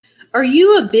Are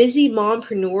you a busy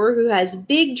mompreneur who has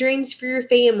big dreams for your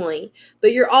family,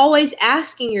 but you're always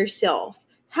asking yourself,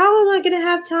 how am I going to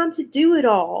have time to do it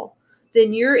all?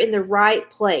 Then you're in the right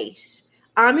place.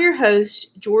 I'm your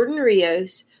host, Jordan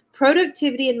Rios,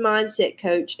 productivity and mindset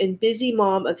coach and busy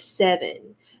mom of 7.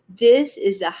 This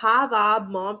is the High Vibe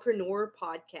Mompreneur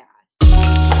Podcast.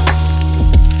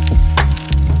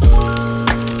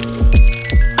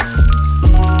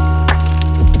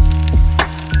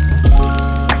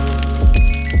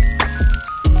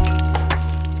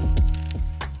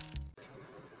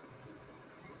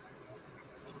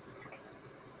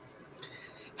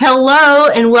 Hello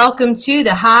and welcome to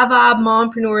the High Vibe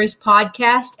Mompreneurs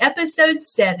Podcast, episode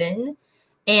 7.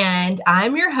 And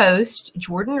I'm your host,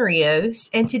 Jordan Rios.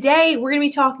 And today we're going to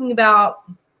be talking about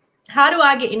how do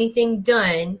I get anything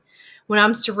done when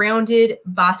I'm surrounded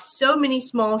by so many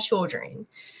small children?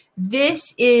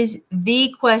 This is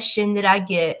the question that I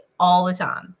get all the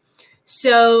time.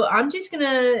 So I'm just going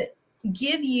to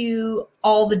give you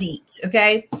all the deets,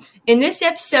 okay? In this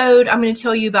episode, I'm going to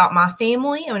tell you about my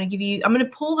family. I'm going to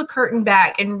pull the curtain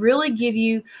back and really give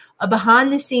you a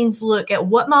behind the scenes look at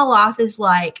what my life is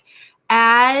like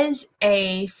as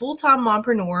a full-time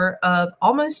mompreneur of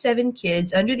almost 7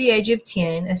 kids under the age of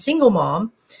 10, a single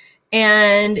mom,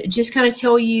 and just kind of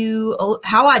tell you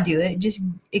how I do it, just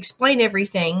explain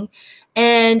everything.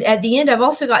 And at the end, I've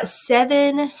also got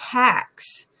 7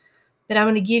 hacks that I'm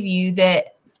going to give you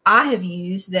that I have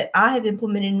used, that I have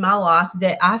implemented in my life,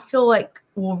 that I feel like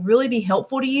will really be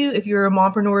helpful to you if you're a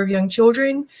mompreneur of young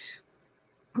children.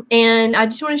 And I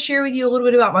just want to share with you a little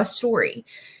bit about my story.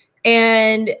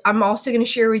 And I'm also going to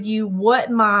share with you what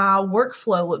my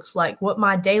workflow looks like, what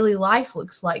my daily life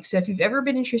looks like. So if you've ever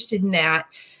been interested in that,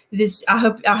 I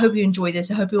hope you enjoy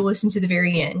this. I hope you'll listen to the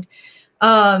very end.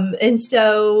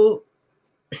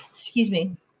 Excuse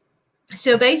me.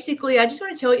 So basically, I just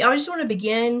want to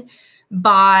begin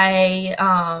by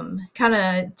kind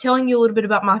of telling you a little bit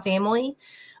about my family.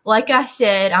 Like I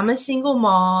said, I'm a single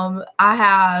mom. I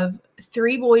have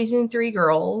 3 boys and 3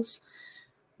 girls.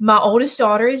 My oldest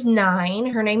daughter is 9.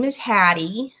 Her name is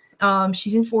Hattie.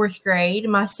 She's in 4th grade.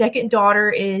 My second daughter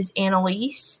is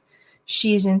Annalise.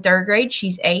 She's in 3rd grade.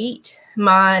 She's 8.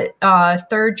 My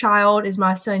third child is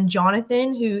my son,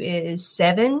 Jonathan, who is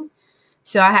 7.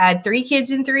 So I had 3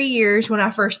 kids in 3 years when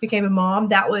I first became a mom.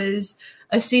 That was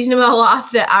a season of my life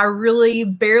that I really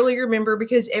barely remember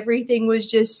because everything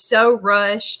was just so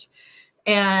rushed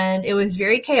and it was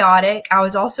very chaotic. I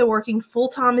was also working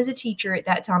full-time as a teacher at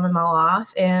that time in my life,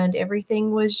 and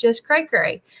everything was just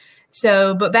cray-cray.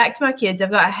 So, but back to my kids.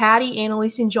 I've got Hattie,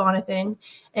 Annalise, and Jonathan.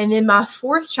 And then my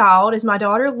 4th child is my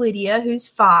daughter, Lydia, who's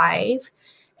 5.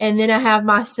 And then I have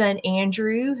my son,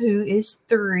 Andrew, who is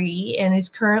 3 and is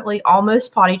currently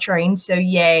almost potty trained. So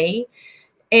yay.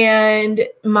 And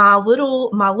my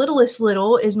littlest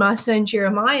is my son,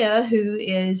 Jeremiah, who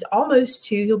is almost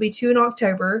 2. He'll be 2 in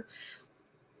October.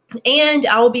 And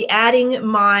I will be adding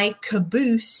my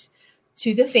caboose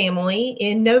to the family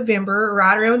in November,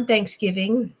 right around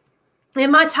Thanksgiving.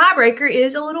 And my tiebreaker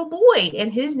is a little boy,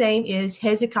 and his name is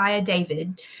Hezekiah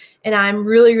David. And I'm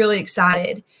really, really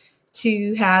excited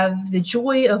to have the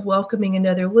joy of welcoming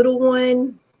another little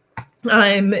one.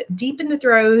 I'm deep in the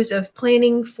throes of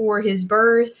planning for his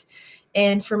birth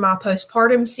and for my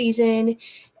postpartum season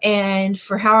and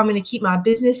for how I'm going to keep my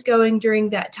business going during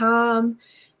that time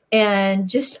and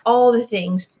just all the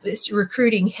things, this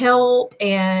recruiting help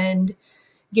and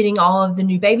getting all of the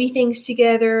new baby things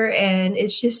together. And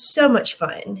it's just so much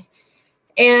fun.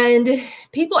 And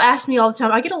people ask me all the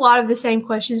time, I get a lot of the same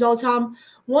questions all the time.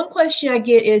 One question I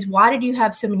get is, why did you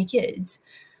have so many kids?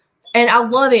 And I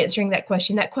love answering that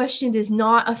question. That question does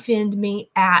not offend me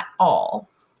at all.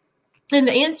 And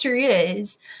the answer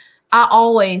is, I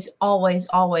always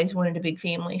wanted a big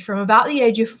family. From about the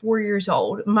age of 4 years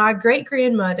old, my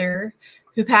great-grandmother,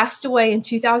 who passed away in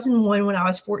 2001 when I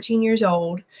was 14 years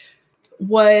old,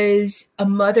 was a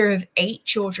mother of 8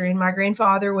 children. My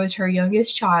grandfather was her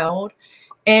youngest child.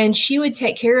 And she would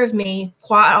take care of me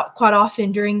quite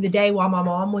often during the day while my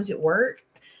mom was at work.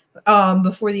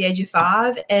 Before the age of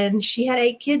 5, and she had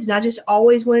 8 kids, and I just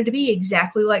always wanted to be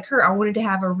exactly like her. I wanted to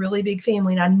have a really big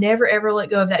family, and I never ever let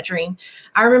go of that dream.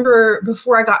 I remember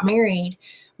before I got married,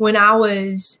 when I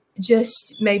was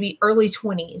just maybe early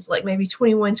 20s, like maybe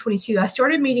 21, 22, I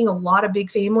started meeting a lot of big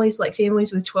families, like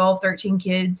families with 12, 13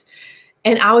 kids.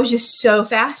 And I was just so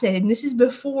fascinated. And this is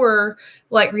before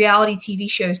like reality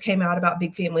TV shows came out about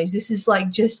big families. This is like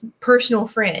just personal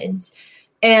friends.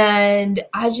 And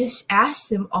I just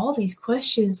asked them all these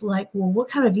questions like, well, what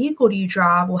kind of vehicle do you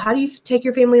drive? Well, how do you take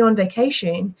your family on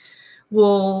vacation?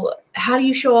 well, how do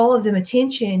you show all of them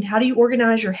attention? How do you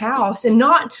organize your house? And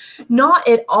not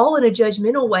at all in a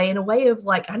judgmental way, in a way of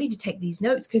like, I need to take these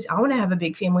notes because I want to have a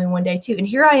big family one day too. And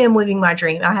here I am living my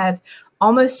dream. I have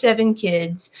almost 7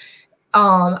 kids.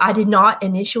 I did not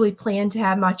initially plan to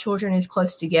have my children as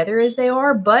close together as they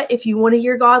are, but if you want to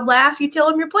hear God laugh, you tell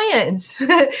him your plans.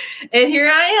 And here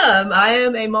I am. I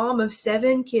am a mom of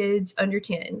 7 kids under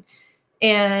 10.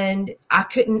 And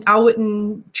I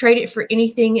wouldn't trade it for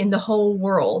anything in the whole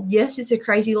world. Yes, it's a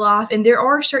crazy life. And there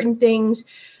are certain things,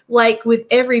 like with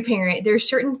every parent, there's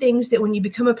certain things that when you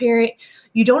become a parent,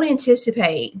 you don't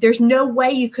anticipate. There's no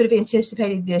way you could have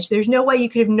anticipated this. There's no way you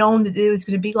could have known that it was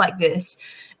going to be like this.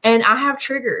 And I have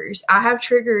triggers. I have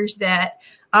triggers that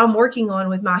I'm working on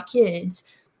with my kids,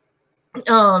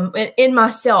 and in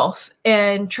myself,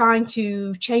 and trying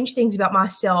to change things about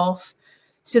myself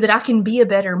so that I can be a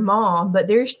better mom. But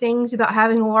there's things about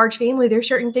having a large family. There's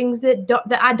certain things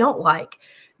that I don't like,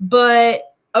 but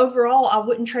overall, I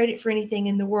wouldn't trade it for anything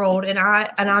in the world. And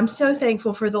I'm so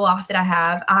thankful for the life that I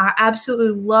have. I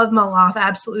absolutely love my life. I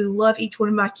absolutely love each one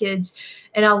of my kids,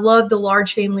 and I love the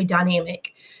large family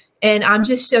dynamic. And I'm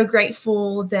just so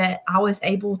grateful that I was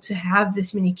able to have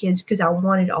this many kids because I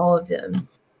wanted all of them.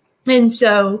 And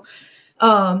so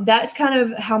that's kind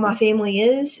of how my family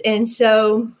is. And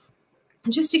so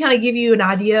just to kind of give you an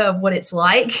idea of what it's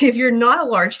like, if you're not a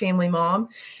large family mom,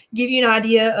 give you an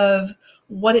idea of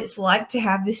what it's like to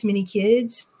have this many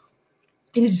kids.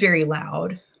 It is very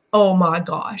loud. Oh my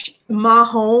gosh. My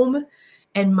home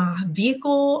and my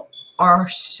vehicle are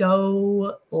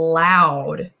so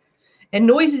loud. And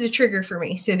noise is a trigger for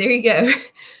me. So there you go.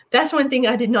 That's one thing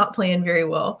I did not plan very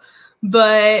well.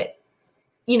 But,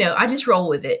 I just roll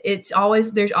with it.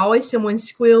 There's always someone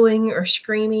squealing or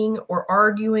screaming or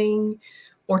arguing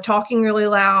or talking really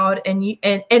loud.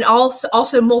 And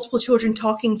also multiple children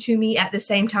talking to me at the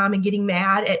same time and getting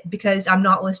mad because I'm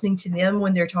not listening to them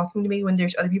when they're talking to me, when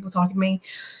there's other people talking to me.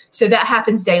 So that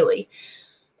happens daily.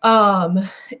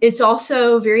 It's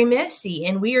also very messy,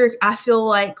 and I feel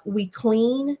like we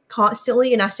clean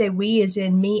constantly. And I say we as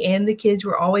in me and the kids,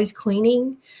 we're always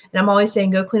cleaning. And I'm always saying,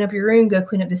 go clean up your room, go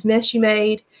clean up this mess you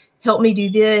made, help me do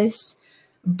this.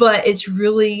 But it's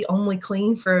really only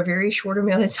clean for a very short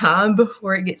amount of time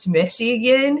before it gets messy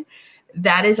again.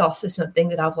 That is also something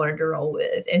that I've learned to roll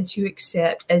with and to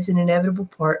accept as an inevitable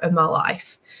part of my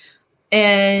life.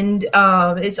 And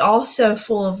it's also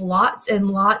full of lots and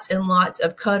lots and lots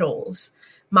of cuddles.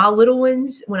 My little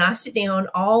ones, when I sit down,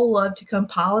 all love to come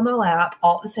pile in my lap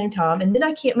all at the same time. And then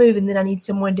I can't move. And then I need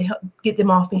someone to help get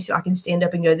them off me so I can stand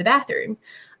up and go to the bathroom.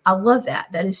 I love that.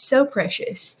 That is so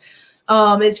precious.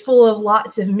 It's full of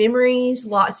lots of memories,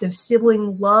 lots of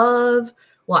sibling love,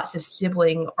 lots of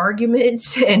sibling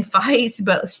arguments and fights,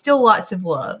 but still lots of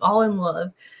love, all in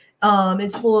love.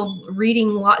 It's full of reading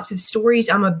lots of stories.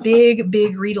 I'm a big,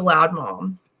 big read aloud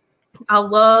mom. I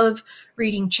love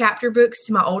reading chapter books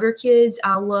to my older kids.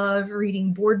 I love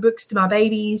reading board books to my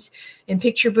babies and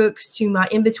picture books to my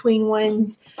in-between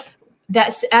ones.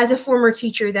 That's, as a former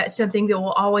teacher, that's something that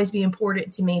will always be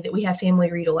important to me, that we have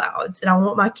family read alouds. And I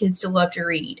want my kids to love to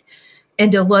read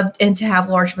and to have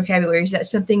large vocabularies.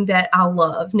 That's something that I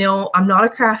love. Now, I'm not a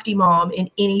crafty mom in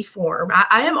any form.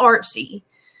 I am artsy.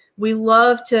 We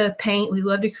love to paint. We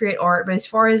love to create art. But as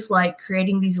far as like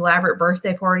creating these elaborate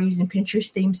birthday parties and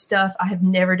Pinterest themed stuff, I have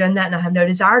never done that. And I have no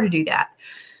desire to do that.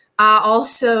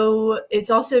 It's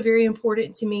also very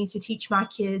important to me to teach my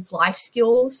kids life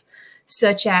skills,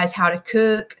 such as how to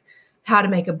cook, how to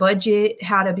make a budget,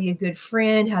 how to be a good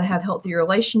friend, how to have healthy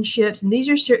relationships. And these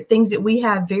are certain things that we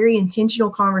have very intentional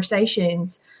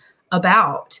conversations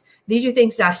about. These are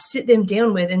things that I sit them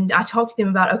down with and I talk to them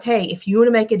about, okay, if you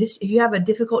want to if you have a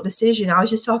difficult decision, I was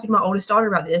just talking to my oldest daughter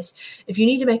about this. If you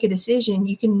need to make a decision,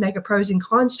 you can make a pros and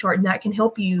cons chart, and that can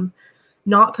help you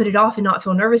not put it off and not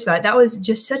feel nervous about it. That was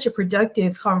just such a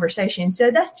productive conversation. So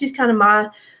that's just kind of my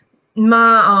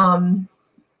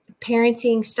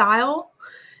parenting style.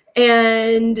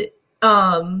 And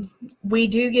I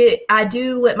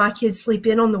do let my kids sleep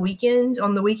in on the weekends.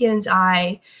 On the weekends,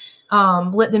 I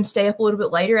let them stay up a little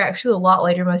bit later, actually a lot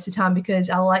later most of the time, because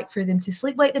I like for them to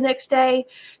sleep late the next day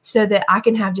so that I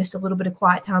can have just a little bit of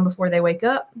quiet time before they wake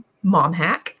up. Mom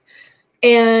hack.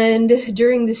 And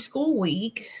during the school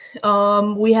week,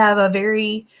 we have a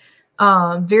very,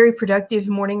 very productive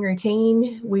morning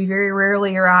routine. We very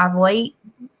rarely arrive late.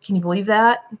 Can you believe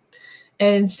that?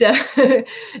 And so,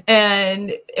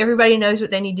 and everybody knows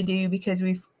what they need to do because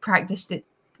we've practiced it.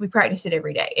 We practice it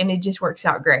every day, and it just works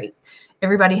out great.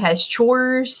 Everybody has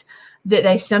chores that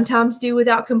they sometimes do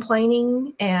without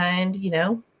complaining. And,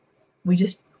 we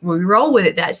roll with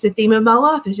it. That's the theme of my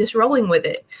life, is just rolling with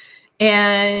it.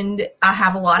 And I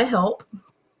have a lot of help.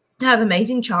 I have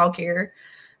amazing childcare.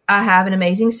 I have an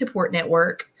amazing support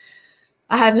network.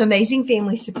 I have amazing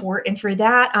family support. And for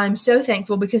that, I'm so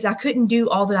thankful, because I couldn't do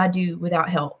all that I do without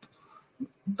help.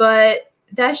 But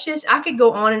that's just, I could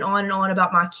go on and on and on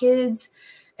about my kids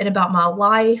and about my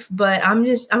life, but I'm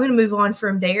going to move on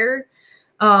from there.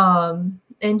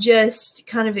 And just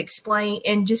kind of explain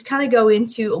and just kind of go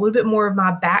into a little bit more of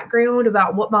my background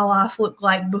about what my life looked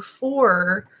like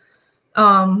before,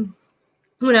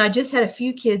 when I just had a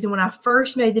few kids and when I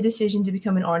first made the decision to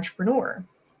become an entrepreneur.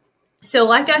 So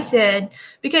like I said,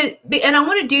 and I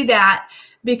want to do that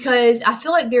because I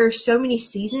feel like there are so many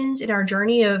seasons in our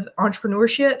journey of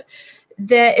entrepreneurship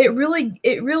that it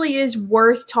really is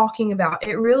worth talking about.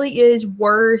 It really is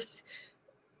worth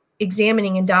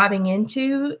examining and diving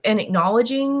into and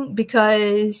acknowledging,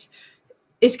 because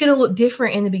it's going to look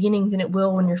different in the beginning than it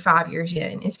will when you're 5 years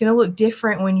in. It's going to look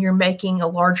different when you're making a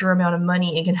larger amount of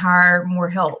money and can hire more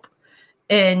help,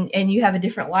 and you have a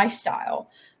different lifestyle.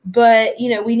 But,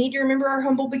 we need to remember our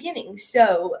humble beginnings.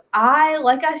 So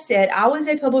like I said, I was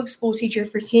a public school teacher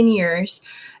for 10 years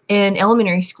in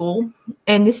elementary school.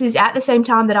 And this is at the same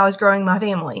time that I was growing my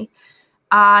family.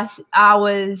 I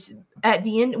was at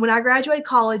the end, when I graduated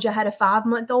college, I had a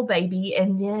 5-month-old baby.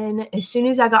 And then as soon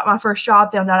as I got my first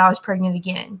job, found out I was pregnant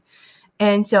again.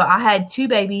 And so I had 2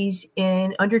 babies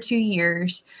in under 2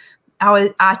 years.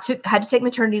 I had to take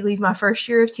maternity leave my first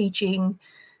year of teaching.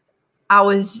 I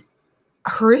was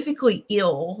horrifically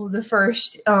ill the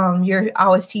first year I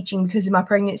was teaching because of my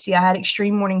pregnancy. I had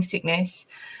extreme morning sickness,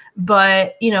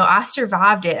 but I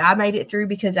survived it. I made it through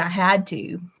because I had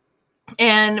to.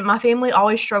 And my family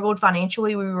always struggled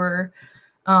financially. We were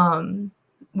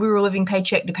living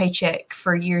paycheck to paycheck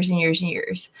for years and years and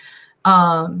years.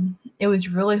 It was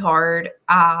really hard.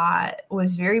 I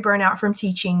was very burnt out from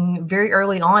teaching very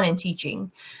early on in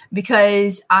teaching,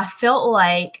 because I felt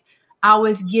like I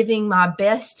was giving my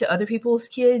best to other people's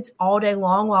kids all day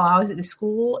long while I was at the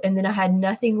school. And then I had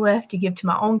nothing left to give to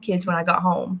my own kids when I got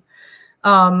home.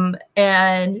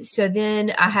 And so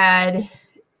then I had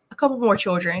a couple more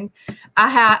children.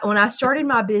 When I started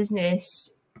my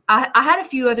business, I had a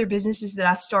few other businesses that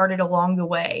I started along the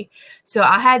way. So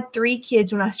I had 3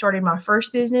 kids when I started my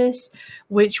first business,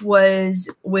 which was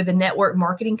with a network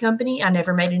marketing company. I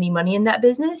never made any money in that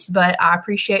business, but I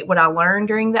appreciate what I learned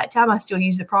during that time. I still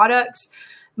use the products.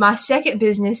 My second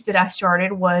business that I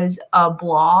started was a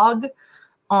blog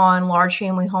on large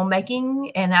family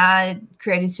homemaking, and I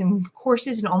created some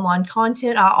courses and online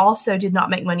content. I also did not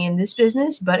make money in this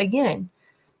business, but again,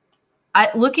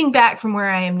 looking back from where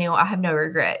I am now, I have no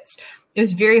regrets. It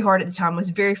was very hard at the time. It was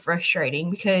very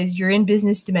frustrating because you're in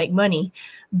business to make money.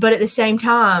 But at the same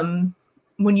time,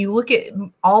 when you look at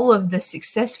all of the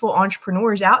successful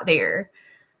entrepreneurs out there,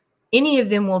 any of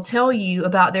them will tell you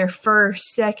about their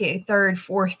first, second, third,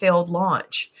 fourth failed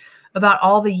launch, about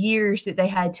all the years that they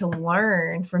had to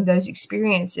learn from those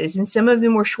experiences. And some of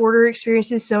them were shorter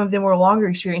experiences. Some of them were longer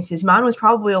experiences. Mine was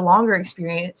probably a longer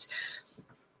experience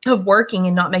of working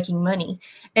and not making money.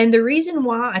 And the reason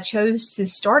why I chose to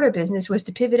start a business was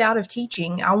to pivot out of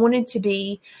teaching. I wanted to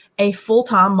be a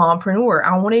full-time mompreneur.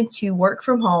 I wanted to work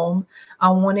from home.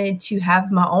 I wanted to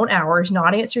have my own hours,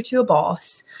 not answer to a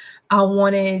boss. I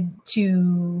wanted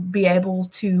to be able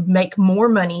to make more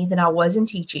money than I was in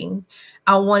teaching.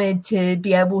 I wanted to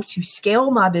be able to scale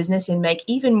my business and make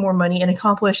even more money and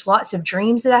accomplish lots of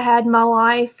dreams that I had in my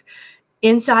life,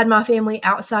 inside my family,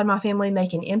 outside my family,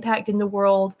 make an impact in the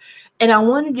world. And I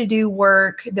wanted to do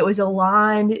work that was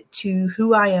aligned to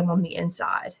who I am on the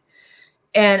inside.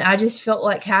 And I just felt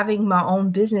like having my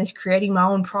own business, creating my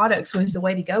own products was the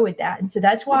way to go with that. And so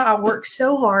that's why I worked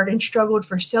so hard and struggled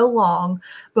for so long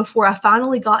before I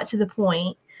finally got to the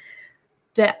point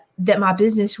that my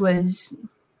business was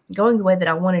going the way that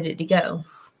I wanted it to go.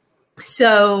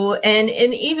 So, and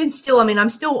even still,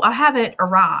 I haven't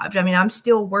arrived. I'm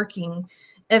still working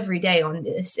every day on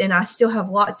this, and I still have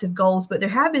lots of goals, but there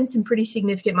have been some pretty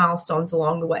significant milestones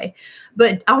along the way.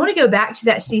 But I want to go back to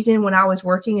that season when I was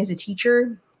working as a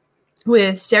teacher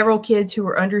with several kids who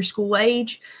were under school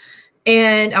age.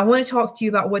 And I want to talk to you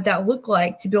about what that looked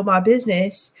like to build my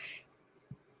business.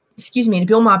 To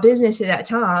build my business at that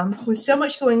time with so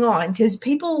much going on, because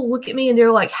people look at me and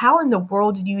they're like, how in the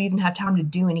world did you even have time to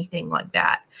do anything like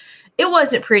that? It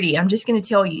wasn't pretty. I'm just going to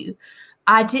tell you.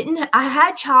 I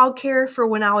had childcare for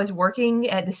when I was working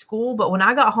at the school, but when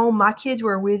I got home, my kids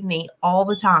were with me all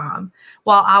the time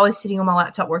while I was sitting on my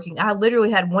laptop working. I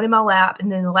literally had one in my lap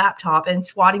and then the laptop and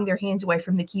swatting their hands away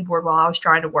from the keyboard while I was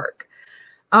trying to work.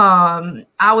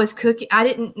 I was cooking.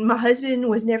 My husband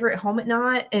was never at home at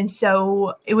night. And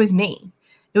so it was me.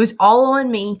 It was all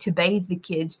on me to bathe the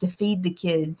kids, to feed the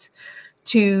kids,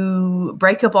 to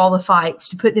break up all the fights,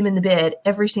 to put them in the bed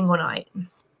every single night.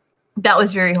 That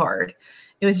was very hard.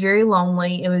 It was very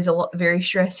lonely. It was very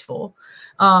stressful.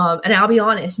 And I'll be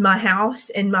honest, my house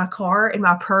and my car and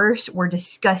my purse were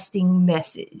disgusting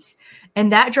messes.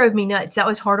 And that drove me nuts. That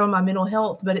was hard on my mental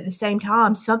health. But at the same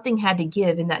time, something had to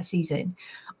give in that season.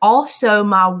 Also,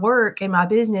 my work and my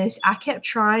business, I kept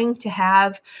trying to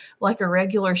have like a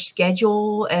regular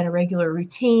schedule and a regular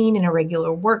routine and a regular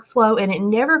workflow. And it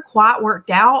never quite worked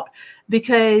out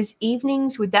because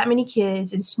evenings with that many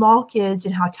kids and small kids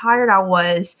and how tired I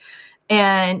was,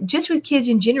 and just with kids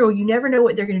in general, you never know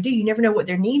what they're going to do. You never know what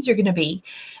their needs are going to be.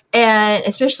 And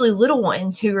especially little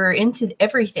ones who are into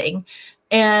everything.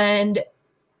 And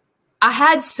I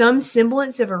had some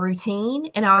semblance of a routine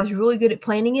and I was really good at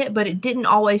planning it, but it didn't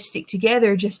always stick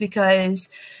together just because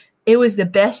it was the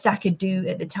best I could do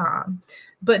at the time.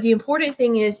 But the important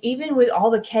thing is, even with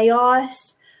all the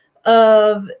chaos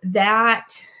of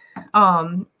that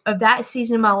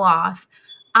season of my life,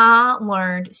 I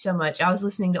learned so much. I was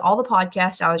listening to all the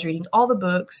podcasts. I was reading all the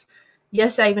books.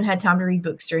 Yes, I even had time to read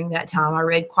books during that time. I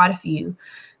read quite a few.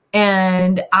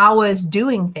 And I was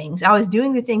doing things. I was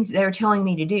doing the things that they were telling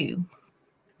me to do.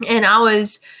 And I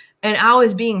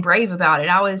was being brave about it.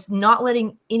 I was not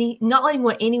letting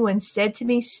what anyone said to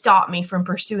me stop me from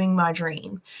pursuing my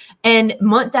dream. And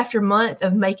month after month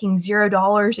of making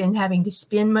 $0 and having to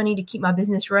spend money to keep my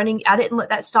business running, I didn't let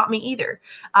that stop me either.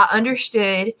 I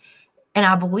understood and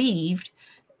I believed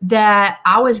that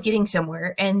I was getting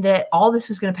somewhere and that all this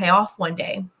was going to pay off one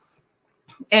day.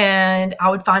 And I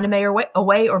would find a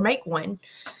way or make one.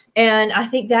 And I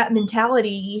think that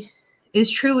mentality is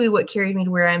truly what carried me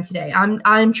to where I am today.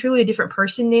 I'm truly a different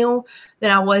person now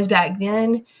than I was back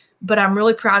then, but I'm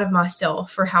really proud of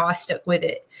myself for how I stuck with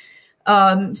it.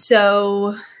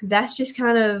 So that's just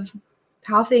kind of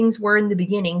how things were in the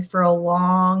beginning for a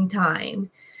long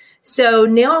time. So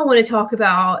now I want to talk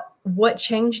about what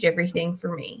changed everything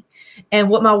for me and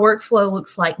what my workflow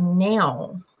looks like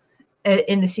now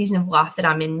in the season of life that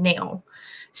I'm in now.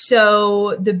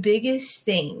 So the biggest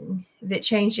thing that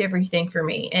changed everything for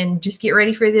me, and just get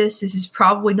ready for this. This is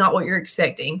probably not what you're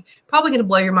expecting. Probably going to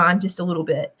blow your mind just a little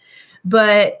bit.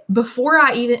 But before I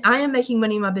am making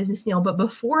money in my business now, but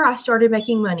before I started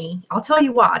making money, I'll tell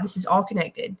you why. This is all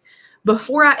connected.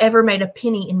 Before I ever made a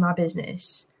penny in my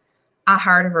business, I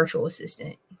hired a virtual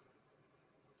assistant.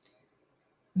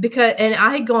 And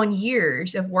I had gone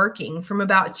years of working from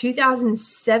about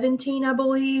 2017, I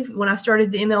believe, when I started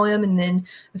the MLM, and then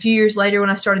a few years later when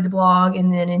I started the blog,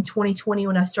 and then in 2020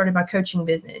 when I started my coaching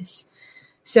business.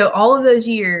 So all of those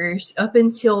years up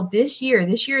until this year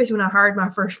is when I hired my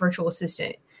first virtual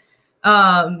assistant.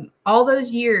 All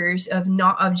those years of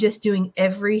just doing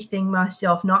everything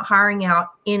myself, not hiring out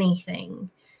anything.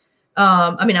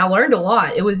 I learned a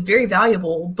lot. It was very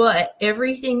valuable, but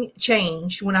everything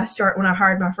changed when I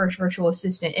hired my first virtual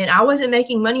assistant, and I wasn't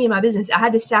making money in my business. I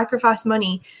had to sacrifice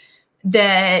money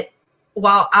that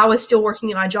while I was still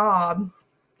working at my job,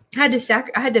 I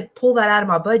had to pull that out of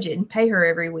my budget and pay her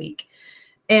every week.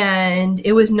 And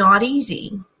it was not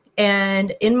easy.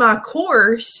 And in my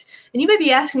course, and you may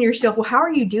be asking yourself, well, how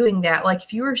are you doing that? Like,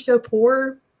 if you were so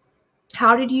poor,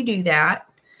 how did you do that?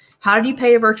 How did you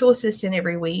pay a virtual assistant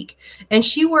every week? And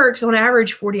she works on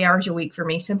average 40 hours a week for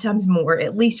me, sometimes more,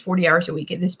 at least 40 hours a week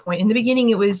at this point. In the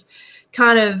beginning, it was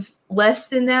kind of less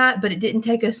than that, but it didn't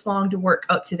take us long to work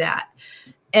up to that.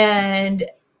 And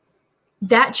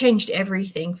that changed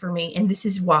everything for me. And this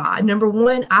is why. Number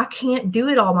one, I can't do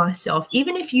it all myself.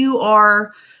 Even if you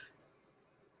are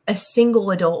a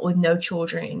single adult with no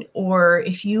children, or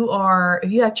if you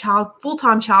have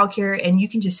full-time childcare and you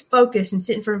can just focus and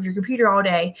sit in front of your computer all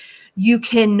day, you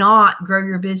cannot grow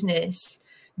your business,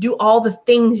 do all the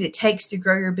things it takes to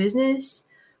grow your business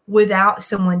without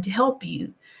someone to help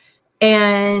you.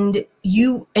 And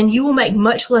you will make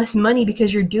much less money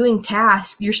because you're doing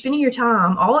tasks. You're spending your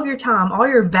time, all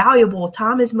your valuable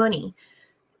time is money.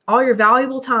 All your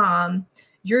valuable time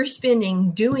you're spending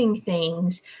doing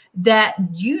things that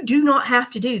you do not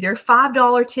have to do. They're $5,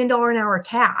 $10 an hour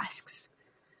tasks.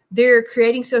 They're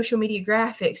creating social media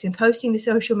graphics and posting to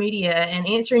social media and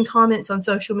answering comments on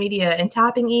social media and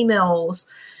typing emails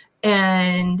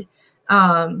and,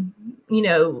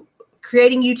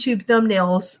 creating YouTube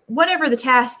thumbnails, whatever the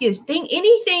task is.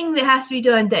 Anything that has to be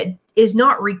done that is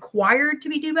not required to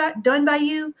be done by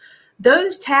you,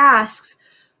 those tasks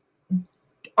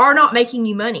are not making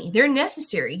you money. They're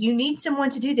necessary. You need someone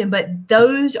to do them, but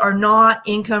those are not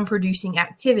income producing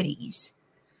activities.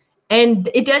 And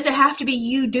it doesn't have to be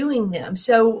you doing them.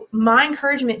 So my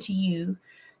encouragement to you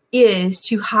is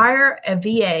to hire a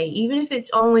VA, even if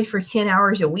it's only for 10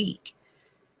 hours a week.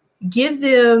 Give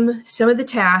them some of the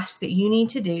tasks that you need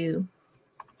to do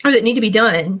or that need to be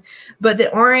done, but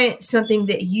that aren't something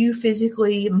that you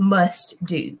physically must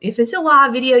do. If it's a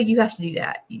live video, you have to do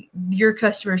that. Your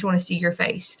customers want to see your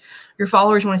face. Your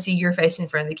followers want to see your face in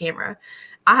front of the camera.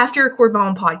 I have to record my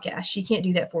own podcast. She can't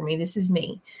do that for me. This is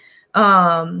me.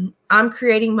 I'm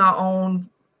creating my own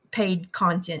paid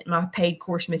content, my paid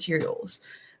course materials.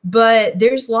 But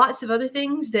there's lots of other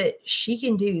things that she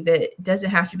can do that doesn't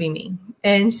have to be me.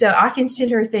 And so I can send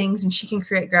her things and she can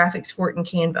create graphics for it in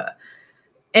Canva.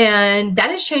 And that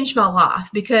has changed my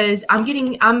life because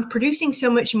I'm producing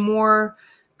so much more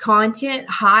content,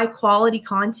 high quality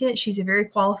content. She's a very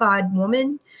qualified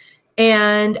woman.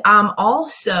 And I'm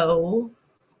also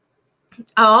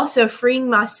freeing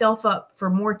myself up for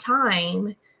more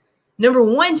time. Number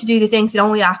one, to do the things that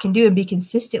only I can do and be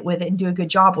consistent with it and do a good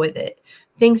job with it.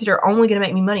 Things that are only going to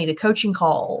make me money, the coaching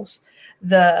calls,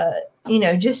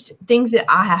 just things that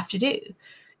I have to do.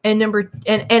 And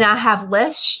I have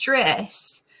less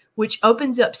stress, which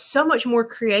opens up so much more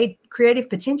creative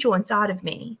potential inside of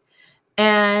me.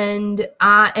 And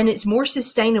it's more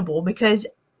sustainable because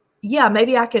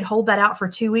maybe I could hold that out for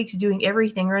 2 weeks doing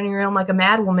everything, running around like a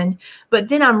mad woman. But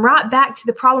then I'm right back to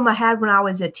the problem I had when I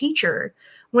was a teacher,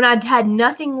 when I had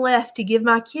nothing left to give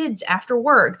my kids after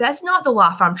work. That's not the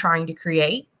life I'm trying to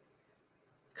create.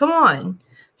 Come on.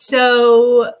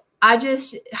 So I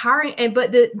just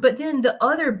but then the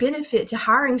other benefit to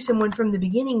hiring someone from the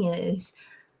beginning is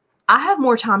I have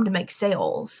more time to make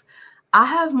sales. I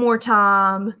have more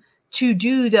time to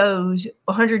do those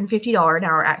 $150 an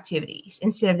hour activities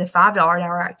instead of the $5 an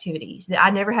hour activities that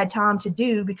I never had time to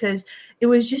do because it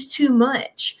was just too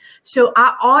much. So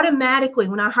I automatically,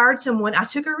 when I hired someone, I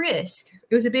took a risk.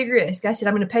 It was a big risk. I said,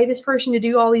 I'm going to pay this person to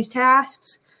do all these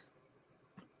tasks.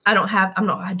 I don't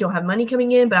have money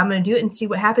coming in, but I'm going to do it and see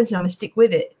what happens. And I'm going to stick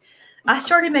with it. I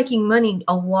started making money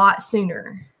a lot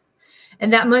sooner,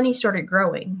 and that money started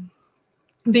growing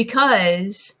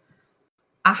because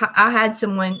I had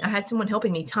someone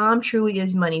helping me. Time truly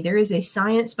is money. There is a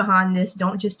science behind this.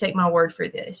 Don't just take my word for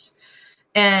this.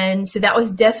 And so that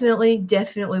was definitely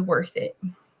worth it.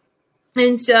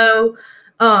 And so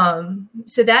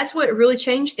that's what really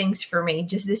changed things for me.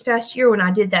 Just this past year when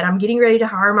I did that, I'm getting ready to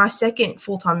hire my second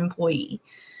full-time employee.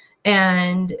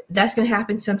 And that's going to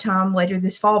happen sometime later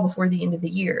this fall before the end of the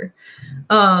year.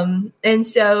 And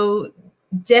so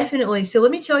definitely. So let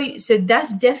me tell you, so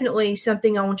that's definitely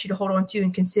something I want you to hold on to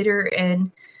and consider, and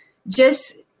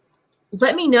just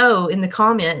let me know in the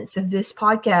comments of this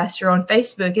podcast or on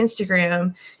Facebook,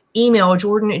 Instagram, email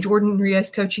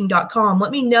Jordan@jordanrioscoaching.com.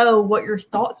 Let me know what your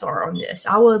thoughts are on this.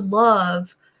 I would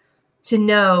love to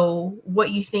know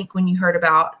what you think when you heard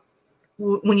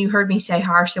me say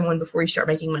hire someone before you start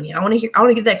making money. I want to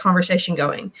get that conversation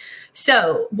going.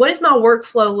 So what does my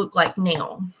workflow look like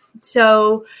now?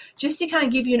 So just to kind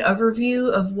of give you an overview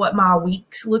of what my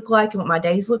weeks look like and what my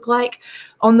days look like.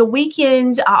 On the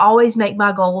weekends, I always make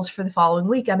my goals for the following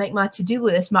week. I make my to-do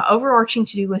list, my overarching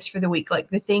to-do list for the week,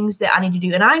 like the things that I need to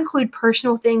do. And I include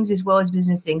personal things as well as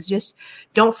business things. Just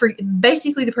don't forget.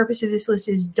 Basically, the purpose of this list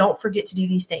is don't forget to do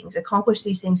these things, accomplish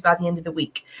these things by the end of the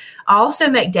week. I also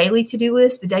make daily to-do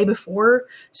lists the day before.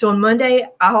 So on Monday,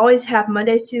 I always have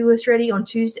Monday's to-do list ready. On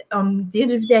Tuesday, on the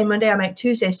end of the day, Monday, I make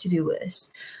Tuesday's to-do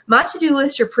list. My to-do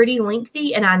lists are pretty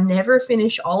lengthy and I never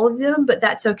finish all of them, but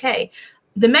that's okay.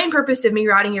 The main purpose of me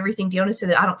writing everything down is so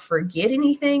that I don't forget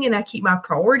anything and I keep my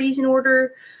priorities in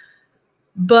order.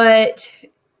 And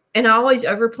I always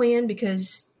overplan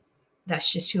because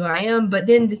that's just who I am. But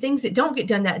then the things that don't get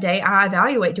done that day, I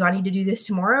evaluate. Do I need to do this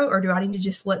tomorrow or do I need to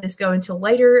just let this go until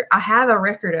later? I have a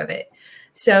record of it.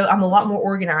 So I'm a lot more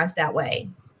organized that way.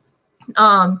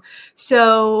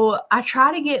 So I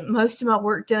try to get most of my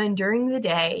work done during the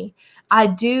day. I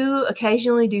do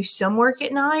occasionally do some work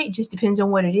at night, just depends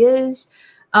on what it is.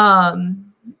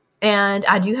 And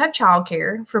I do have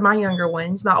childcare for my younger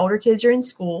ones. My older kids are in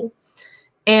school.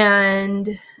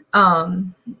 And so,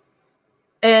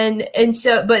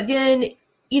 but then,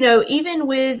 even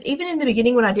in the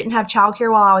beginning when I didn't have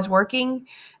childcare while I was working,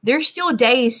 there's still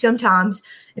days sometimes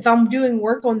if I'm doing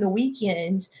work on the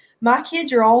weekends, my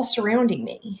kids are all surrounding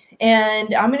me,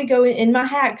 and I'm going to go in my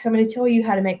hacks. I'm going to tell you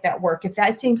how to make that work. If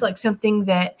that seems like something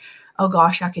that, oh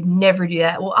gosh, I could never do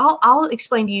that. Well, I'll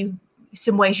explain to you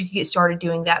some ways you could get started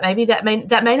doing that. Maybe that may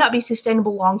not be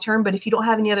sustainable long-term, but if you don't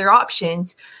have any other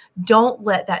options, don't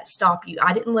let that stop you.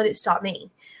 I didn't let it stop me.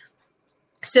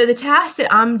 So the tasks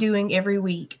that I'm doing every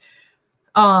week,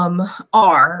 I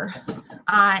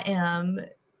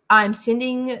I'm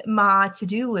sending my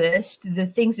to-do list, the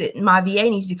things that my VA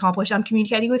needs to accomplish. I'm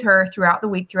communicating with her throughout the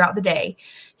week, throughout the day,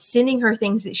 sending her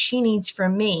things that she needs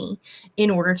from me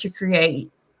in order to create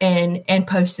and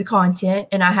post the content.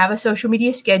 And I have a social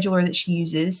media scheduler that she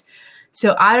uses.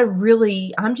 So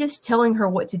I'm just telling her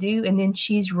what to do, and then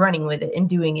she's running with it and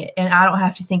doing it. And I don't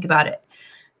have to think about it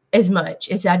as much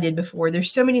as I did before.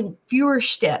 There's so many fewer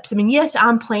steps. I mean, yes,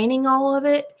 I'm planning all of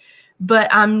it, but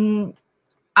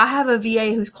I have a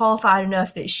VA who's qualified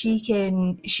enough that she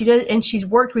does, and she's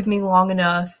worked with me long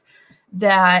enough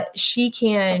that she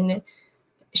can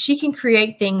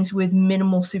create things with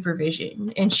minimal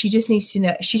supervision, and she just needs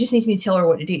me to tell her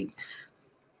what to do.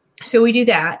 So we do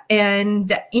that, and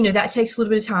that takes a little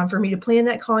bit of time for me to plan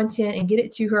that content and get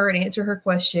it to her and answer her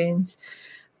questions.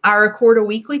 I record a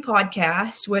weekly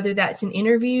podcast, whether that's an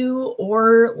interview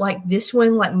or like this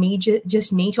one, like me,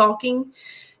 just me talking.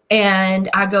 And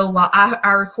I go live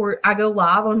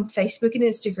on Facebook and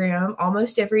Instagram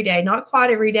almost every day. Not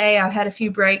quite every day. I've had a few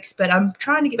breaks, but I'm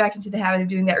trying to get back into the habit of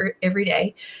doing that every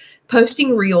day.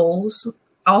 Posting reels.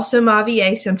 Also, my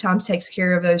VA sometimes takes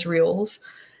care of those reels.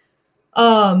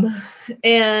 And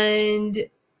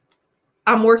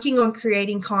I'm working on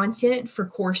creating content for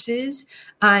courses.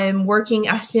 I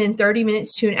spend 30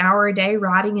 minutes to an hour a day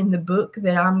writing in the book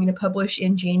that I'm going to publish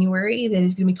in January that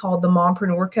is going to be called the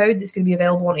Mompreneur Code, that's going to be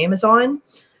available on Amazon.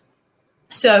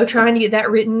 So trying to get that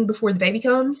written before the baby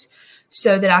comes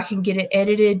so that I can get it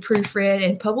edited, proofread,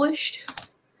 and published.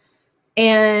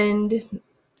 And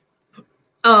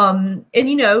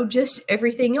just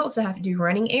everything else I have to do,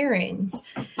 running errands,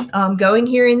 going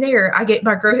here and there. I get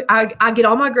I get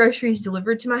all my groceries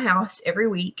delivered to my house every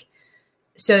week.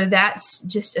 So that's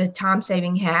just a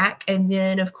time-saving hack. And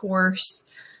then, of course,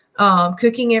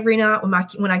 cooking every night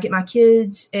when I get my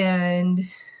kids, and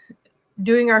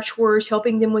doing our chores,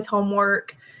 helping them with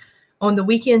homework. On the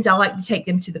weekends, I like to take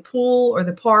them to the pool or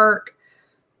the park.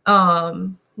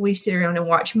 We sit around and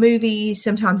watch movies.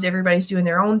 Sometimes everybody's doing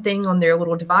their own thing on their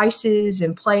little devices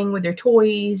and playing with their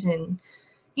toys and,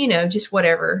 just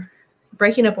whatever.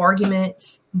 Breaking up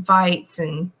arguments and fights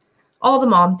and all the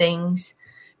mom things.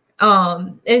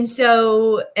 And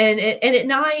at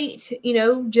night,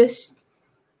 just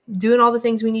doing all the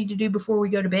things we need to do before we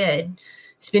go to bed,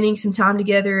 spending some time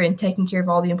together and taking care of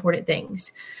all the important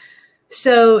things.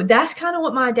 So that's kind of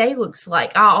what my day looks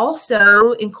like. I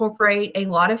also incorporate a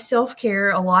lot of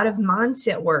self-care, a lot of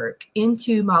mindset work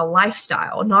into my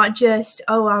lifestyle, not just,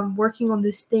 I'm working on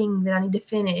this thing that I need to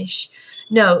finish.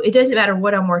 No, it doesn't matter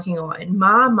what I'm working on.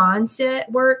 My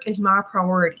mindset work is my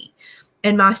priority,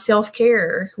 and my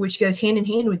self-care, which goes hand in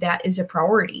hand with that, is a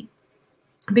priority,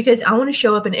 because I want to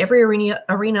show up in every arena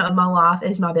of my life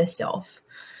as my best self.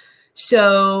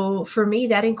 So for me,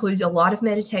 that includes a lot of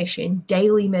meditation,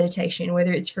 daily meditation,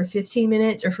 whether it's for 15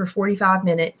 minutes or for 45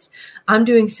 minutes. I'm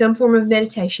doing some form of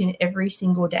meditation every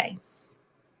single day.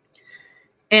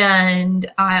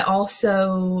 And I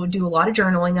also do a lot of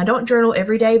journaling. I don't journal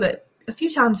every day, but a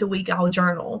few times a week I'll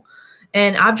journal.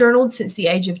 And I've journaled since the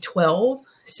age of 12.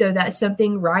 So that's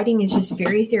something, writing is just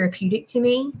very therapeutic to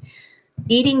me.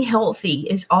 Eating healthy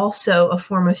is also a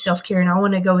form of self-care, and I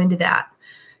want to go into that.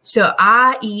 So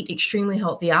I eat extremely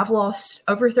healthy. I've lost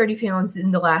over 30 pounds in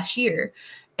the last year,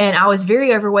 and I was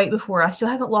very overweight before. I still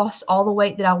haven't lost all the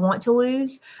weight that I want to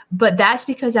lose, but that's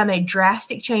because I made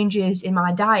drastic changes in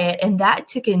my diet, and that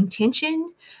took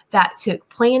intention, that took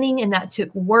planning, and that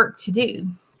took work to do.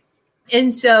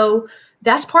 And so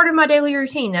that's part of my daily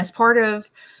routine. That's part of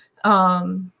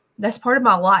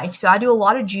my life. So I do a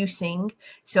lot of juicing.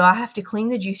 So I have to clean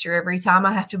the juicer every time.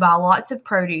 I have to buy lots of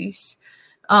produce.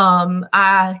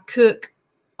 I cook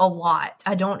a lot.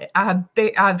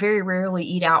 I very rarely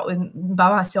eat out by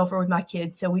myself or with my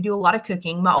kids. So we do a lot of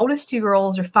cooking. My oldest two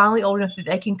girls are finally old enough that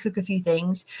they can cook a few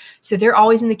things. So they're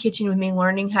always in the kitchen with me,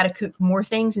 learning how to cook more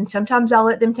things. And sometimes I'll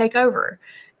let them take over.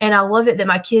 And I love it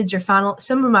that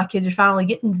some of my kids are finally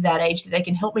getting to that age that they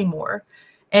can help me more.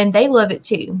 And they love it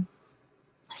too.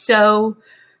 So,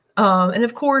 and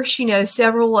of course,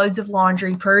 several loads of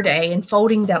laundry per day, and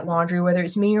folding that laundry, whether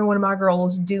it's me or one of my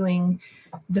girls doing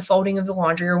the folding of the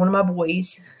laundry, or one of my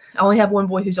boys. I only have one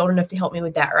boy who's old enough to help me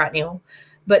with that right now,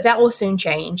 but that will soon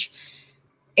change.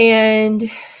 And,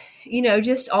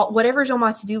 just whatever's on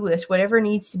my to-do list, whatever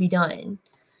needs to be done.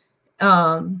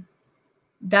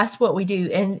 That's what we do.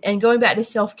 And going back to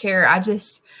self-care,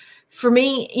 for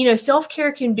me,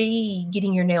 self-care can be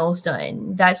getting your nails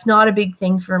done. That's not a big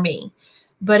thing for me.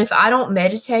 But if I don't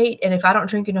meditate, and if I don't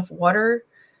drink enough water,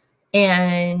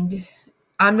 and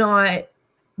I'm not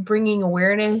bringing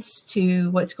awareness to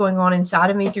what's going on inside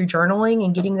of me through journaling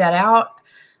and getting that out,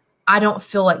 I don't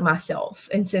feel like myself.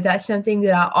 And so that's something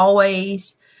that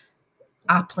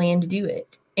I plan to do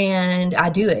it, and I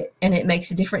do it, and it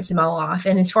makes a difference in my life.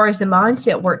 And as far as the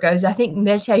mindset work goes, I think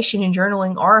meditation and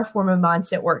journaling are a form of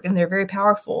mindset work, and they're very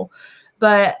powerful.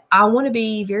 But I want to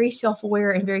be very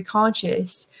self-aware and very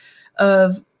conscious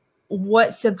of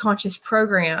what subconscious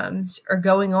programs are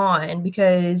going on,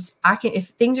 because if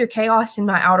things are chaos in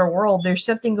my outer world, there's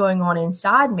something going on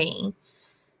inside me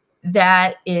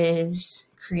that is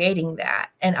creating that.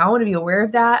 And I want to be aware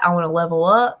of that. I want to level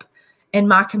up. And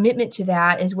my commitment to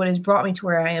that is what has brought me to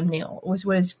where I am now. Is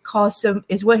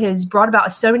what has brought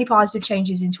about so many positive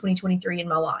changes in 2023 in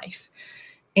my life.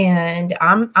 And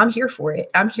I'm here for it.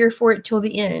 I'm here for it till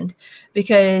the end,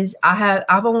 because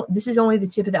this is only the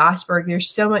tip of the iceberg.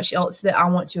 There's so much else that I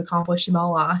want to accomplish in my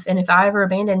life. And if I ever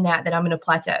abandon that, then I'm going to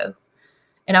plateau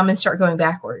and I'm going to start going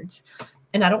backwards.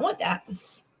 And I don't want that.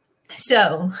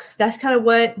 So that's kind of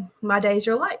what my days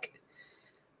are like.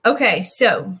 Okay.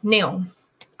 So now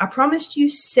I promised you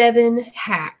 7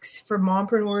 hacks for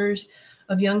mompreneurs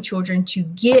of young children to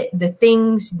get the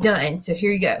things done. So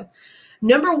here you go.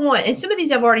 Number 1, and some of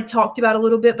these I've already talked about a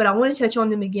little bit, but I want to touch on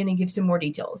them again and give some more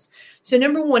details. So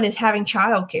number 1 is having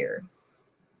childcare.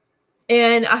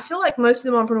 And I feel like most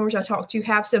of the mompreneurs I talk to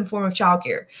have some form of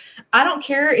childcare. I don't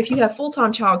care if you have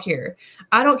full-time childcare.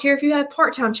 I don't care if you have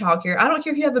part-time childcare. I don't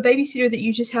care if you have a babysitter that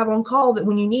you just have on call that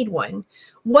when you need one.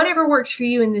 Whatever works for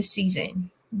you in this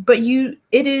season. But you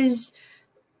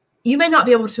may not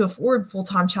be able to afford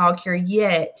full-time childcare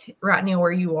yet right now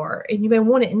where you are, and you may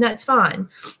want it, and that's fine.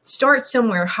 Start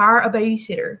somewhere, hire a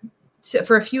babysitter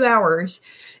for a few hours,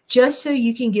 just so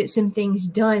you can get some things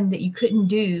done that you couldn't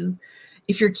do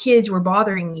if your kids were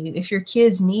bothering you, if your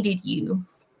kids needed you,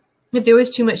 if there was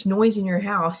too much noise in your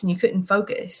house and you couldn't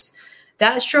focus.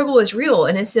 That struggle is real,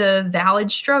 and it's a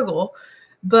valid struggle.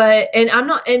 But I'm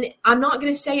not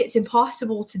going to say it's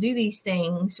impossible to do these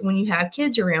things when you have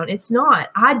kids around. It's not.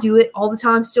 I do it all the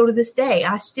time still to this day.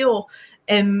 I still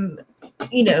am,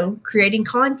 creating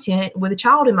content with a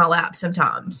child in my lap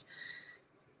sometimes.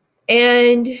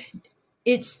 And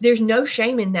there's no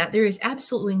shame in that. There is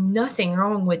absolutely nothing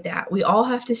wrong with that. We all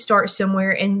have to start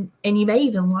somewhere, and you may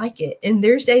even like it. And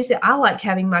there's days that I like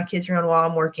having my kids around while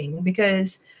I'm working,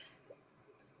 because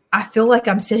I feel like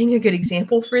I'm setting a good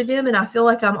example for them. And I feel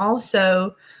like I'm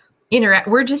also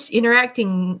we're just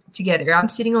interacting together. I'm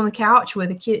sitting on the couch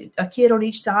with a kid on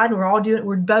each side, and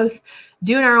we're both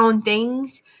doing our own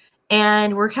things,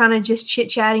 and we're kind of just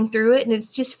chit-chatting through it. And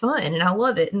it's just fun, and I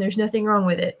love it. And there's nothing wrong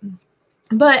with it.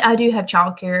 But I do have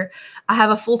childcare. I have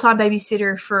a full-time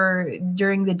babysitter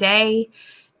during the day,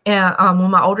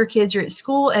 when my older kids are at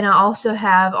school, and I also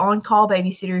have on-call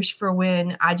babysitters for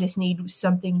when I just need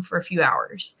something for a few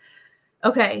hours.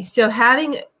 Okay,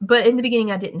 but in the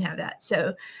beginning I didn't have that.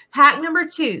 So hack number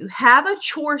 2, have a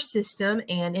chore system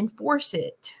and enforce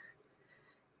it.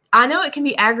 I know it can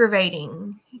be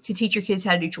aggravating to teach your kids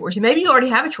how to do chores, and maybe you already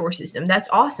have a chore system. That's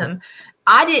awesome.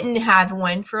 I didn't have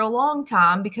one for a long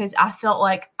time because I felt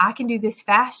like I can do this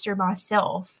faster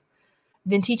myself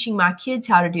than teaching my kids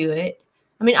how to do it.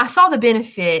 I mean, I saw the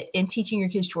benefit in teaching your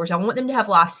kids chores. I want them to have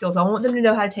life skills. I want them to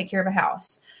know how to take care of a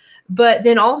house. But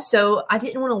then also, I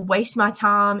didn't want to waste my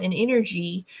time and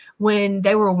energy when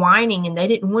they were whining and they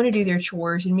didn't want to do their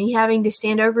chores, and me having to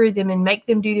stand over them and make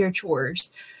them do their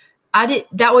chores.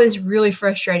 That was really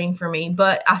frustrating for me.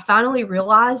 But I finally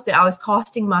realized that I was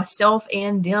costing myself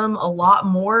and them a lot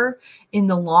more in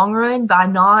the long run by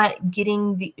not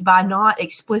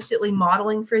explicitly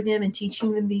modeling for them and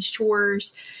teaching them these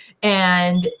chores,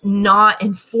 and not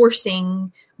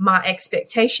enforcing my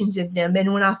expectations of them.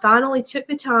 And when I finally took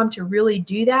the time to really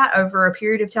do that over a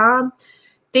period of time,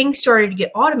 things started to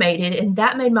get automated, and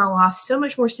that made my life so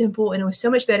much more simple, and it was so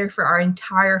much better for our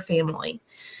entire family.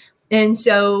 And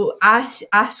so I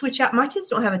switch out. My kids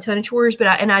don't have a ton of chores, but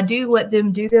I do let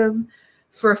them do them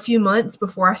for a few months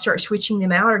before I start switching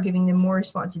them out or giving them more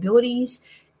responsibilities.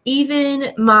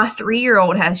 Even my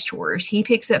 3-year-old has chores. He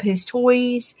picks up his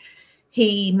toys.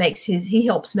 He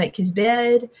helps make his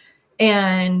bed,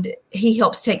 and he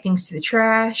helps take things to the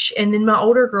trash. And then my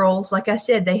older girls, like I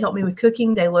said, they help me with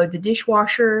cooking. They load the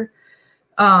dishwasher.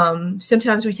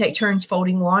 Sometimes we take turns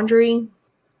folding laundry.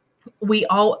 They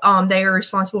are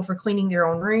responsible for cleaning their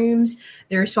own rooms.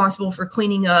 They're responsible for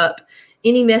cleaning up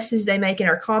any messes they make in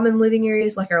our common living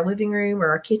areas, like our living room or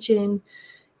our kitchen.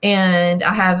 And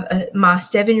I have my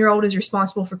 7-year-old is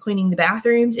responsible for cleaning the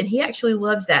bathrooms, and he actually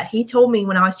loves that. He told me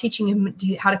when I was teaching him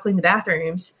how to clean the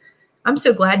bathrooms, "I'm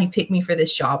so glad you picked me for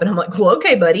this job." And I'm like, "Well,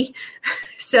 okay, buddy."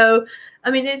 So I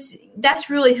mean, that's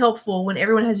really helpful when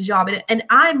everyone has a job. And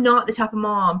I'm not the type of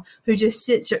mom who just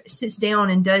sits down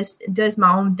and does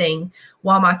my own thing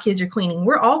while my kids are cleaning.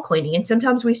 We're all cleaning, and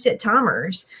sometimes we set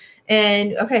timers.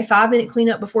 And okay, 5-minute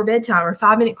cleanup before bedtime, or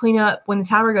 5-minute cleanup when the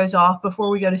timer goes off before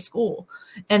we go to school.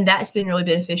 And that's been really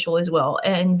beneficial as well.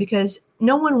 And because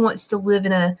no one wants to live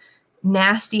in a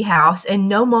nasty house, and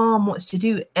no mom wants to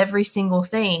do every single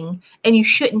thing, and you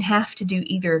shouldn't have to do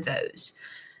either of those.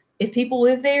 If people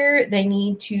live there, they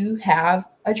need to have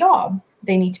a job.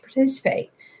 They need to participate.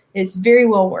 It's very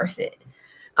well worth it.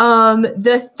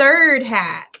 The third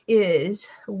hack is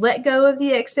let go of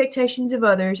the expectations of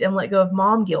others and let go of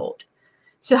mom guilt.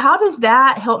 So how does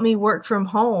that help me work from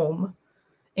home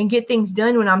and get things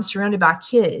done when I'm surrounded by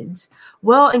kids?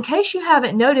 Well, in case you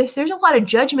haven't noticed, there's a lot of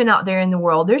judgment out there in the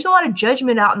world. There's a lot of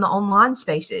judgment out in the online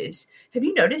spaces. Have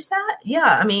you noticed that?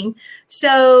 Yeah. I mean,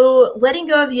 so letting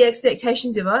go of the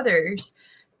expectations of others,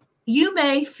 you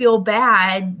may feel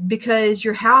bad because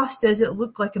your house doesn't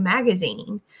look like a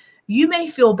magazine. You may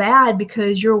feel bad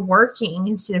because you're working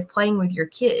instead of playing with your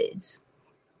kids.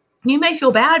 You may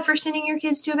feel bad for sending your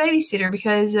kids to a babysitter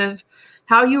because of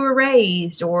how you were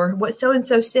raised or what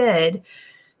so-and-so said.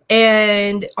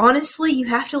 And honestly, you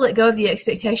have to let go of the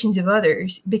expectations of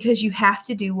others because you have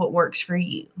to do what works for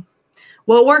you.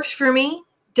 What works for me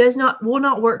will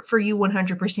not work for you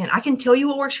 100%. I can tell you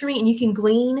what works for me, and you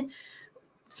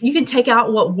can take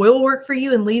out what will work for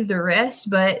you and leave the rest,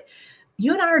 but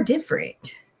you and I are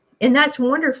different. And that's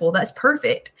wonderful. That's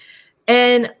perfect.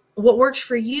 And what works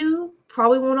for you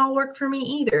probably won't all work for me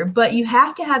either. But you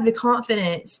have to have the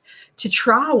confidence to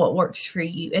try what works for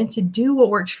you and to do what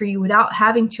works for you without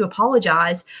having to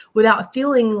apologize, without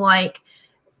feeling like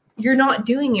you're not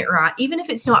doing it right. Even if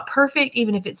it's not perfect,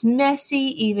 even if it's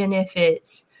messy, even if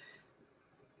it's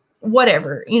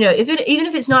whatever, even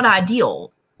if it's not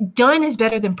ideal. Done is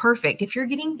better than perfect. If you're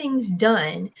getting things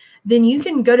done, then you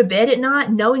can go to bed at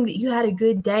night knowing that you had a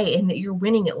good day and that you're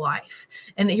winning at life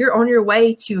and that you're on your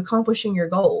way to accomplishing your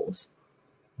goals.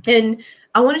 And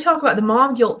I want to talk about the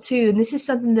mom guilt too. And this is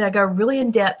something that I go really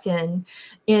in depth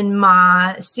in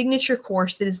my signature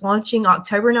course that is launching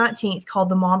October 19th called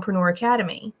the Mompreneur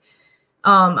Academy.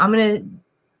 I'm going to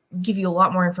give you a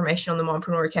lot more information on the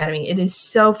Mompreneur Academy. It is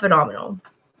so phenomenal.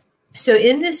 So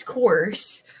in this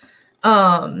course,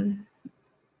 I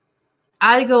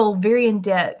go very in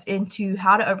depth into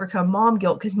how to overcome mom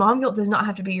guilt, because mom guilt does not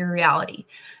have to be your reality.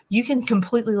 You can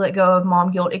completely let go of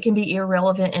mom guilt. It can be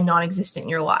irrelevant and non-existent in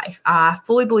your life. I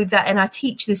fully believe that, and I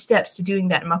teach the steps to doing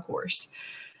that in my course.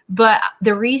 But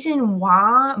the reason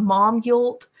why mom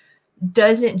guilt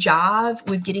doesn't jive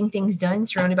with getting things done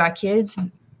surrounded by kids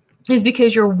is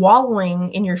because you're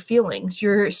wallowing in your feelings.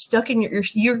 You're stuck in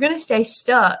you're going to stay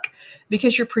stuck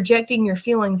because you're projecting your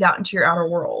feelings out into your outer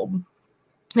world.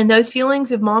 And those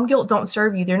feelings of mom guilt don't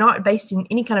serve you. They're not based in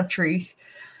any kind of truth.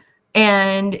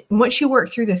 And once you work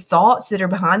through the thoughts that are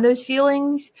behind those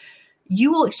feelings,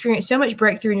 you will experience so much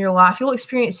breakthrough in your life. You'll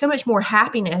experience so much more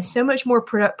happiness, so much more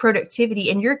productivity,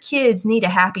 and your kids need a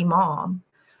happy mom.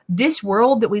 This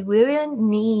world that we live in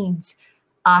needs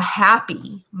a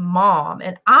happy mom.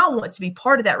 And I want to be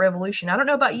part of that revolution. I don't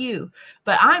know about you,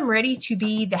 but I'm ready to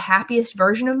be the happiest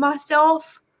version of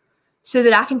myself so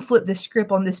that I can flip the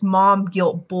script on this mom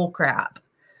guilt bullcrap.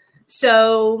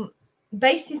 So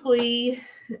basically,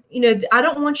 I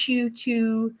don't want you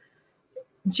to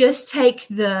just take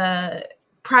the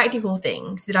practical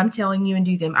things that I'm telling you and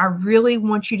do them. I really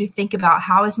want you to think about,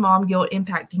 how is mom guilt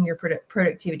impacting your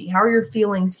productivity? How are your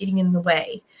feelings getting in the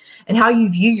way? And how you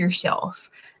view yourself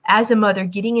as a mother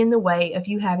getting in the way of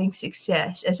you having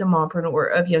success as a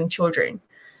mompreneur of young children.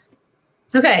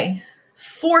 Okay,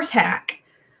 fourth hack.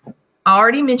 I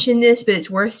already mentioned this, but it's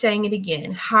worth saying it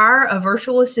again. Hire a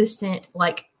virtual assistant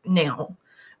like now.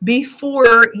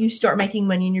 Before you start making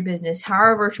money in your business,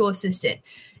 hire a virtual assistant.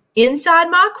 Inside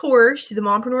my course, the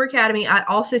Mompreneur Academy, I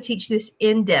also teach this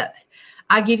in depth.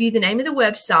 I give you the name of the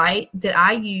website that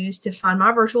I use to find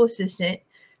my virtual assistant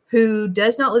who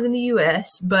does not live in the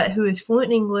U.S., but who is fluent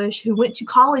in English, who went to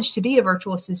college to be a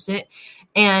virtual assistant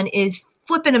and is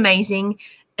flipping amazing.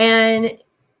 And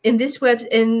in this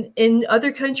in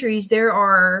other countries, there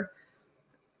are,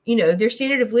 their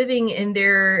standard of living and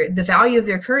the value of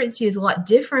their currency is a lot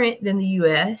different than the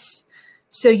U.S.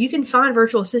 So you can find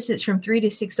virtual assistants from $3 to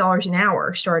 $6 an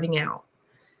hour starting out.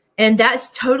 And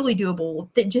that's totally doable.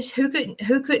 That just who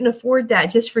couldn't afford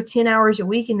that just for 10 hours a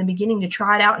week in the beginning to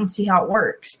try it out and see how it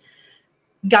works.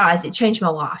 Guys, it changed my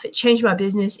life. It changed my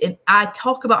business. I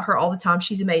talk about her all the time.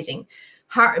 She's amazing.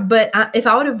 But if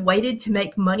I would have waited to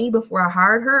make money before I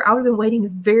hired her, I would have been waiting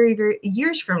very, very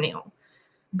years from now.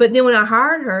 But then when I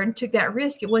hired her and took that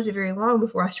risk, it wasn't very long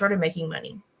before I started making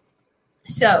money.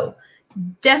 So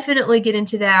definitely get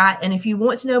into that. And if you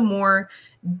want to know more,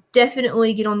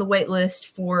 definitely get on the wait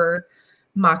list for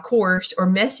my course, or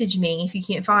message me if you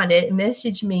can't find it.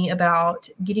 Message me about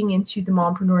getting into the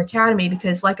Mompreneur Academy,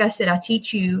 because like I said, I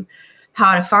teach you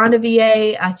how to find a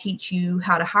VA. I teach you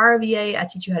how to hire a VA. I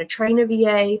teach you how to train a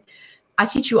VA. I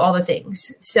teach you all the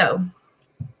things. So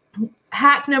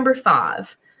hack number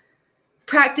 5,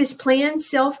 practice planned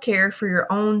self-care for your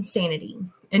own sanity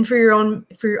and for your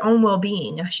own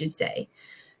well-being, I should say.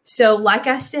 So like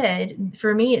I said,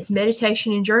 for me, it's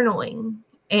meditation and journaling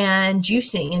and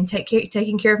juicing and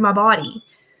taking care of my body.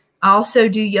 I also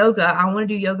do yoga. I want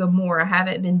to do yoga more. I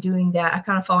haven't been doing that. I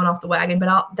kind of fallen off the wagon,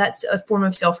 but that's a form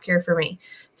of self-care for me.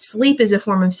 Sleep is a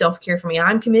form of self-care for me.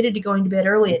 I'm committed to going to bed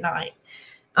early at night.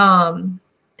 And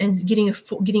getting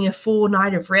a full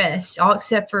night of rest, all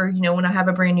except for, when I have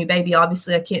a brand new baby.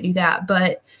 Obviously I can't do that,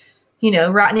 but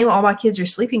right now all my kids are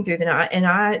sleeping through the night,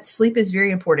 and sleep is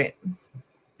very important,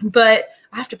 but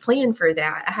I have to plan for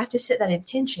that. I have to set that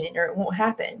intention or it won't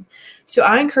happen. So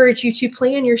I encourage you to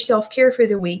plan your self-care for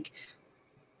the week,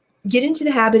 get into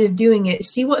the habit of doing it,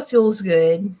 see what feels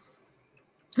good,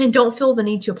 and don't feel the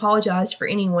need to apologize for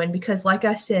anyone, because like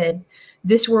I said,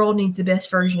 this world needs the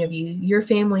best version of you. Your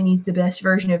family needs the best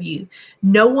version of you.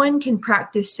 No one can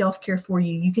practice self-care for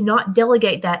you. You cannot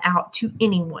delegate that out to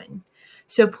anyone.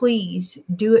 So please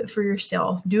do it for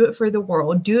yourself. Do it for the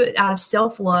world. Do it out of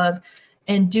self-love,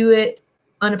 and do it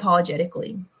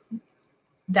unapologetically.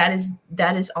 That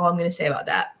is all I'm going to say about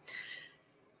that.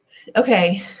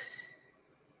 Okay.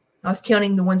 I was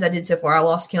counting the ones I did so far. I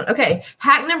lost count. Okay.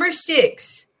 Hack number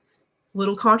 6,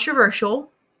 little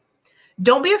controversial.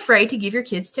 Don't be afraid to give your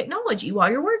kids technology while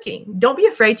you're working. Don't be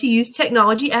afraid to use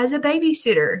technology as a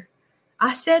babysitter.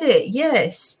 I said it.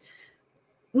 Yes.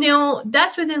 Now,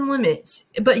 that's within limits,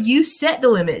 but you set the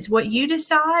limits. What you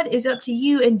decide is up to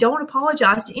you, and don't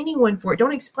apologize to anyone for it.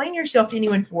 Don't explain yourself to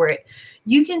anyone for it.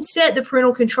 You can set the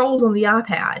parental controls on the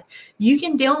iPad. You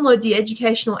can download the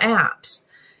educational apps.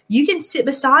 You can sit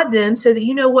beside them so that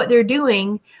you know what they're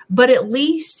doing, but at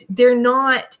least they're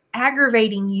not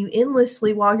aggravating you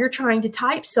endlessly while you're trying to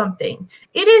type something.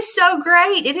 It is so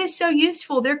great. It is so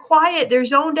useful. They're quiet. They're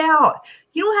zoned out.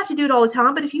 You don't have to do it all the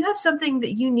time, but if you have something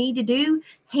that you need to do,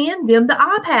 hand them the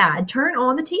iPad, turn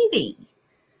on the TV,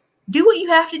 do what you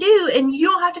have to do, and you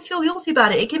don't have to feel guilty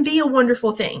about it. It can be a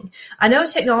wonderful thing. I know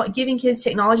giving kids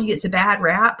technology gets a bad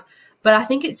rap, but I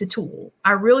think it's a tool.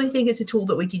 I really think it's a tool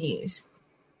that we can use.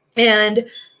 And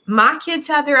my kids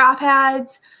have their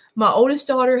iPads. My oldest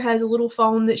daughter has a little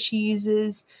phone that she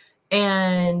uses.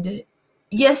 And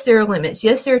yes, there are limits.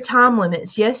 Yes, there are time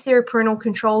limits. Yes, there are parental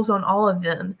controls on all of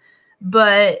them.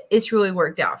 But it's really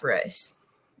worked out for us.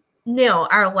 Now,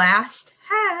 our last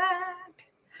hack.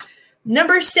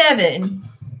 Number 7.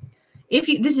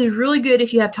 This is really good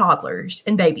if you have toddlers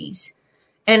and babies.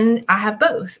 And I have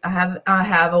both. I have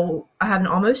an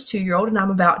almost 2-year-old, and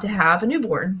I'm about to have a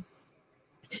newborn.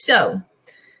 So,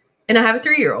 and I have a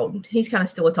 3-year-old. He's kind of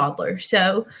still a toddler.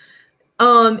 So,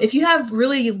 if you have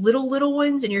really little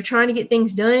ones and you're trying to get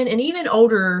things done, and even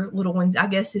older little ones, I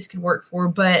guess this could work for,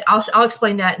 but I'll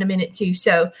explain that in a minute too.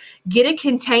 So get a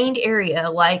contained area,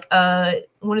 like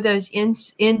one of those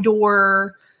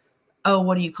indoor,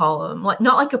 what do you call them? Like,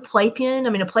 not like a playpen. I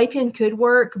mean, a playpen could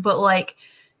work, but like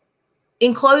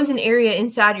enclose an area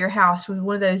inside your house with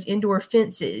one of those indoor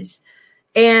fences,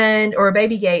 or a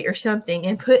baby gate or something,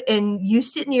 and you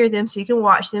sit near them so you can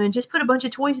watch them, and just put a bunch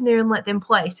of toys in there and let them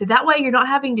play. So that way you're not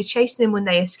having to chase them when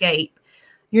they escape.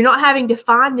 You're not having to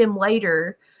find them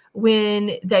later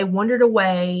when they wandered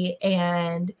away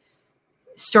and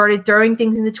started throwing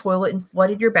things in the toilet and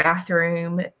flooded your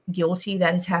bathroom. Guilty.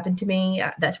 That has happened to me.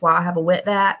 That's why I have a wet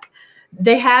vac.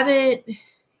 They haven't,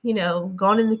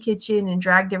 gone in the kitchen and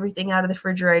dragged everything out of the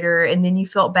refrigerator, and then you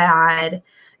felt bad.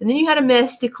 And then you had a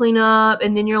mess to clean up,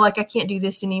 and then you're like, I can't do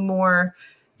this anymore.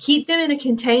 Keep them in a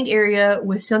contained area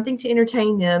with something to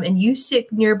entertain them, and you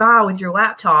sit nearby with your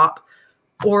laptop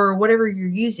or whatever you're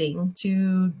using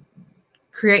to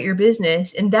create your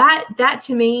business. And that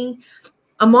to me,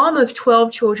 a mom of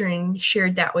 12 children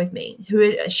shared that with me.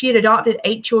 She had adopted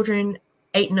 8 children,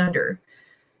 8 and under.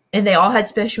 And they all had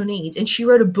special needs. And she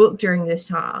wrote a book during this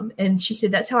time. And she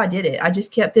said, that's how I did it. I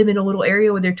just kept them in a little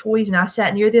area with their toys, and I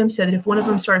sat near them so that if one of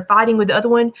them started fighting with the other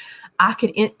one, I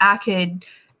could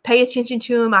pay attention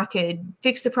to them. I could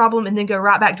fix the problem and then go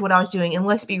right back to what I was doing. And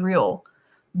let's be real.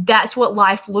 That's what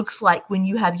life looks like when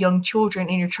you have young children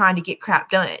and you're trying to get crap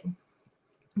done.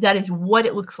 That is what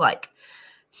it looks like.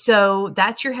 So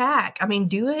that's your hack. I mean,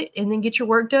 do it and then get your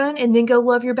work done and then go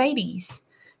love your babies.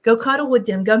 Go cuddle with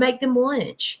them. Go make them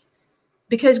lunch.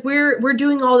 Because we're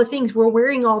doing all the things. We're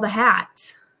wearing all the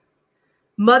hats.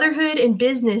 Motherhood and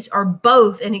business are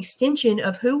both an extension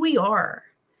of who we are.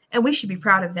 And we should be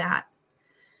proud of that.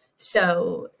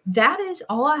 So that is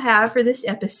all I have for this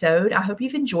episode. I hope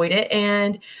you've enjoyed it.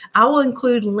 And I will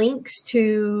include links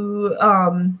to,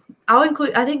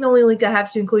 I think the only link I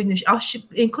have to include, I'll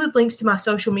include links to my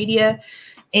social media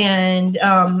and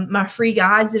my free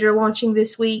guides that are launching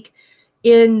this week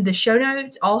in the show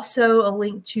notes. Also a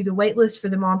link to the waitlist for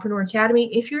the Mompreneur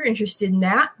Academy if you're interested in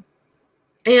that.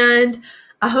 And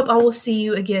I hope I will see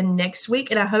you again next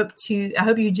week. And I hope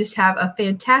you just have a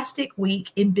fantastic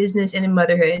week in business and in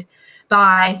motherhood.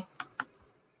 Bye.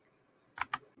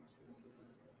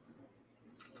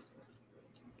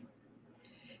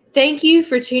 Thank you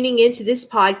for tuning into this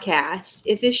podcast.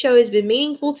 If this show has been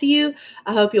meaningful to you,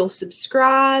 I hope you'll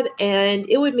subscribe. And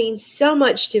it would mean so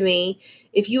much to me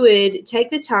if you would take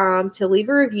the time to leave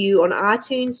a review on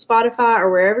iTunes, Spotify,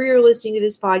 or wherever you're listening to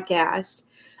this podcast.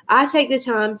 I take the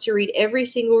time to read every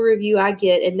single review I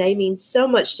get, and they mean so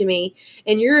much to me.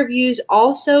 And your reviews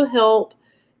also help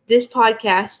this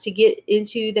podcast to get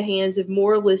into the hands of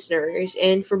more listeners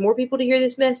and for more people to hear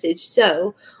this message.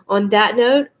 So on that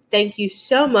note, thank you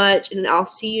so much, and I'll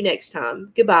see you next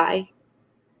time. Goodbye.